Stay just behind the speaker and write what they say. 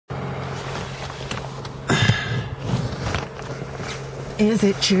Is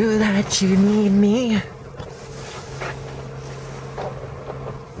it true that you need me?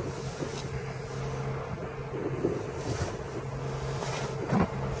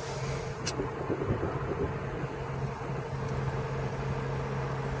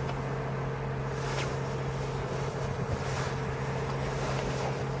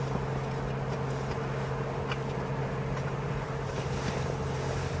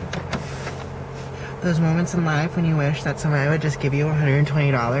 Those moments in life when you wish that somebody would just give you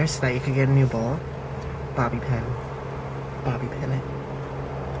 $120 so that you could get a new bowl. Bobby pin. Bobby pin it.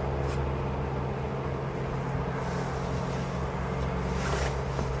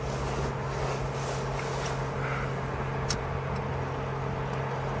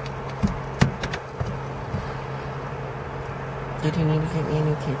 Did you need to get me a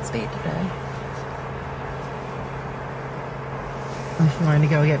new Kate Spade today? I'm trying to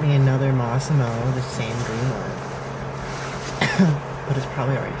go get me another Massimo, the same green one. But it's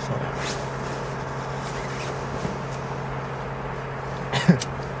probably already sold out.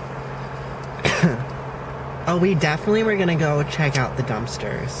 Oh, we definitely were gonna go check out the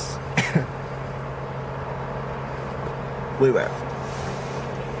dumpsters. We were.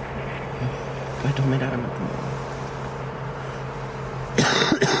 I told my dad I'm at the mall.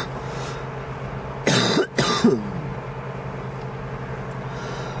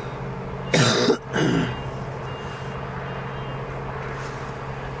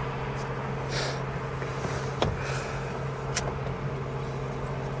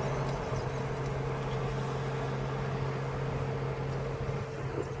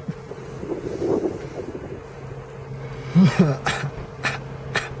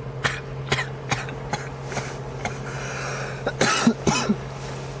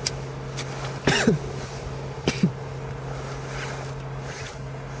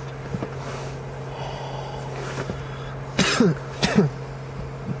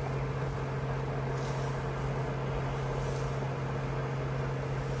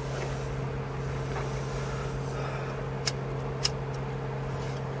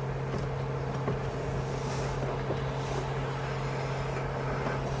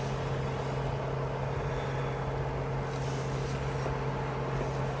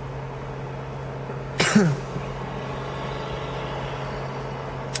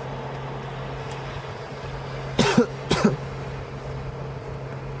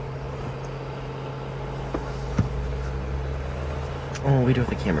 Oh, we do have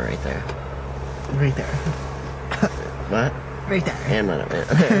the camera right there. Right there. What? Right there. And none of it.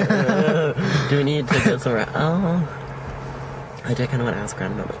 Do we need to go somewhere? Oh. I did kind of want to ask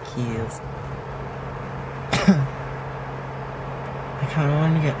around about my keys. I kind of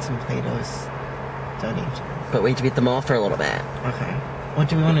wanted to get some Play-Doh's donations. But wait to be at the mall for a little bit. Okay. What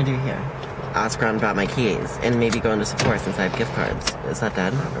do we want to do here? Ask around about my keys. And maybe go into Sephora since I have gift cards. Is that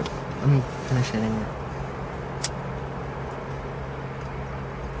dead? Let me finish hitting it.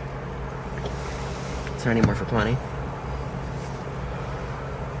 Is there any more for 20?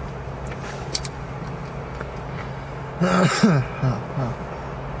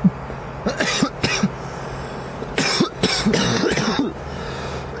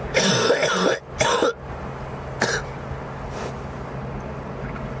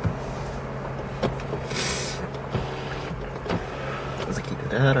 Does it keep it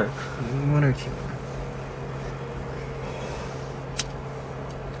dead or? One or two.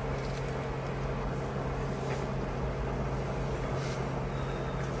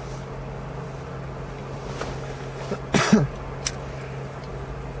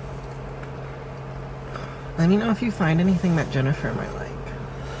 Let me know if you find anything that Jennifer might like.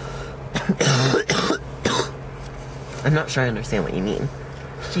 I'm not sure I understand what you mean.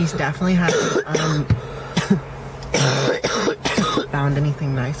 She's definitely hasn't found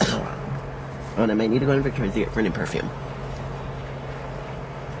anything nice in a while. Oh, and I might need to go to Victoria's Secret for a new perfume.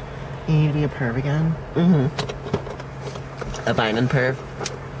 You need to be a perv again? A Biden perv.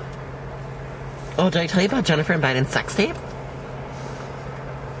 Oh, did I tell you about Jennifer and Biden's sex tape?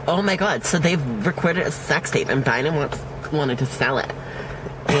 Oh my god, so they've recorded a sex tape and Biden wanted to sell it.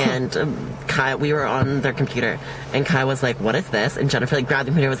 And Kai, we were on their computer and Kai was like, what is this? And Jennifer like grabbed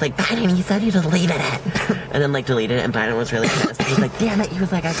the computer and was like, Biden, he said you deleted it. And then like deleted it and Biden was really pissed. He was like, damn it. He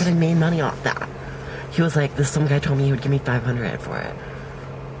was like, I could have made money off that. He was like, some guy told me he would give me $500 for it.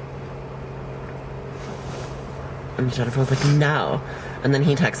 And Jennifer was like, no. And then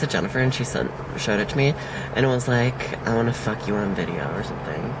he texted Jennifer and she showed it to me. And it was like, I want to fuck you on video or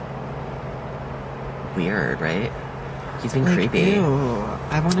something. Weird, right? He's being creepy. Ew.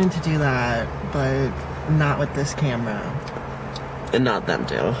 I wanted to do that, but not with this camera. And not them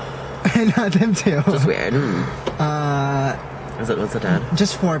too. Not them too. Just weird. Was it dead?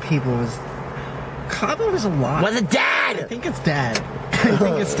 Just 4 people was... Cabo was a lot. Was it dead? I think it's dead. I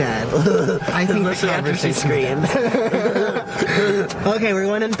think it's dead. I think the She conversation screamed. Okay, we're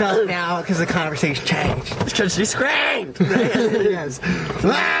going in belt now because the conversation changed. Because she screamed. Yes.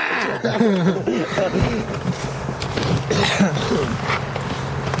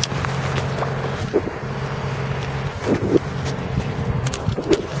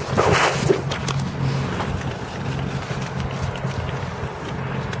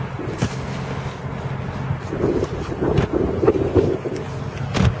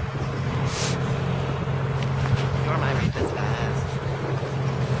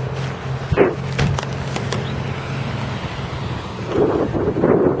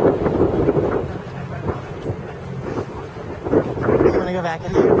 Back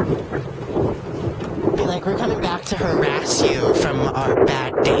in there. Be like, we're coming back to harass you from our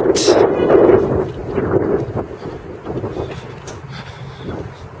bad date.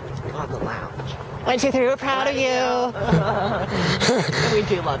 On the lounge. 1, 2, 3, we're proud of you. We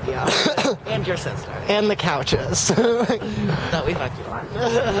do love you. And your sister. And the couches. That we fucked you on.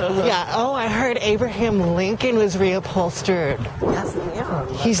 Yeah, oh, I heard Abraham Lincoln was reupholstered. Yes, yeah.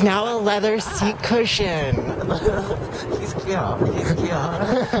 He's now a leather seat cushion. He's cute. He's cute.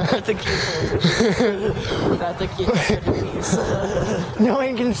 That's a cute That's a cute piece. No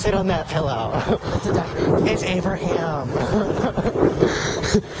one can sit on that pillow. It's a decoration. It's Abraham.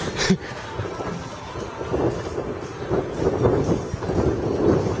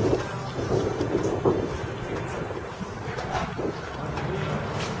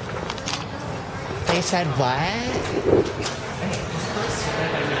 They said what?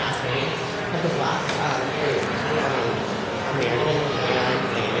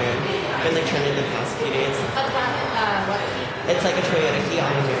 Been like trending the past few days. What? It's like a Toyota Kia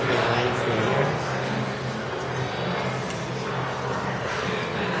on American Airlines later.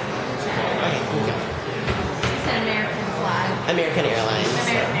 Okay, cool. It's an American flag. American Airlines.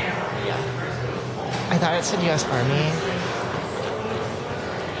 American Airlines. Yeah. I thought it said U.S. Army.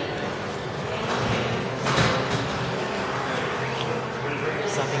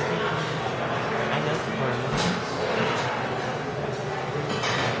 Something. I know.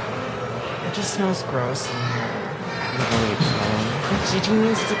 It just smells gross in here. Gigi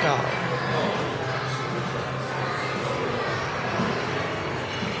needs to go.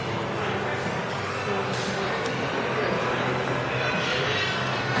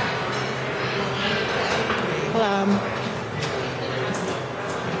 Hello.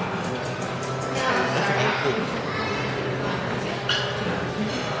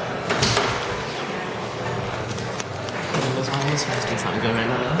 Those almost trying to do something good right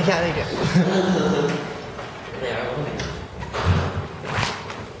now. Yeah, they do. They are.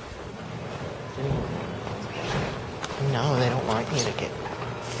 No, they don't want you to get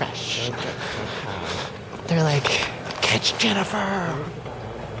fresh. They're like, catch Jennifer.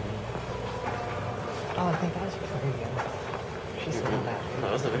 Oh, I think that was Victoria. She smelled that.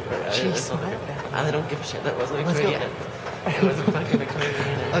 That wasn't Victoria. She It was smelled something- that. I don't give a shit. That wasn't Let's go. Victoria. It wasn't fucking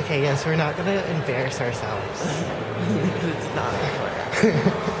Victoria. Okay, yes, we're not gonna embarrass ourselves. It's not Victoria.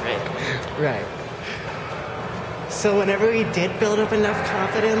 Right. Right. So whenever we did build up enough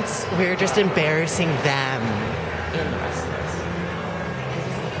confidence, we were just embarrassing them. And the rest of it.